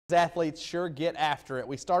Athletes sure get after it.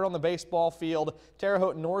 We start on the baseball field. Terre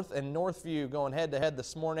Haute North and Northview going head-to-head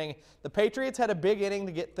this morning. The Patriots had a big inning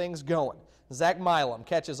to get things going. Zach Milam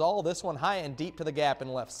catches all this one high and deep to the gap in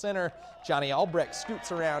left center. Johnny Albrecht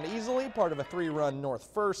scoots around easily, part of a 3-run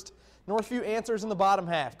North first. Northview answers in the bottom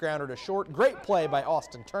half, grounder to short. Great play by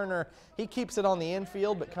Austin Turner. He keeps it on the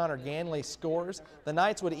infield, but Connor Ganley scores. The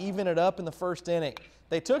Knights would even it up in the first inning.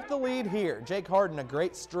 They took the lead here. Jake Harden a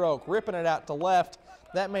great stroke, ripping it out to left.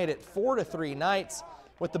 That made it 4-3 Knights.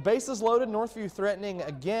 With the bases loaded, Northview threatening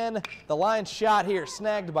again. The line shot here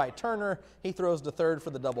snagged by Turner. He throws to third for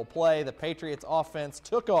the double play. The Patriots offense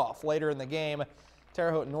took off later in the game.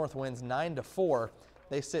 Terre Haute North wins 9-4.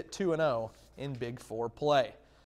 They sit 2-0 in Big Four play.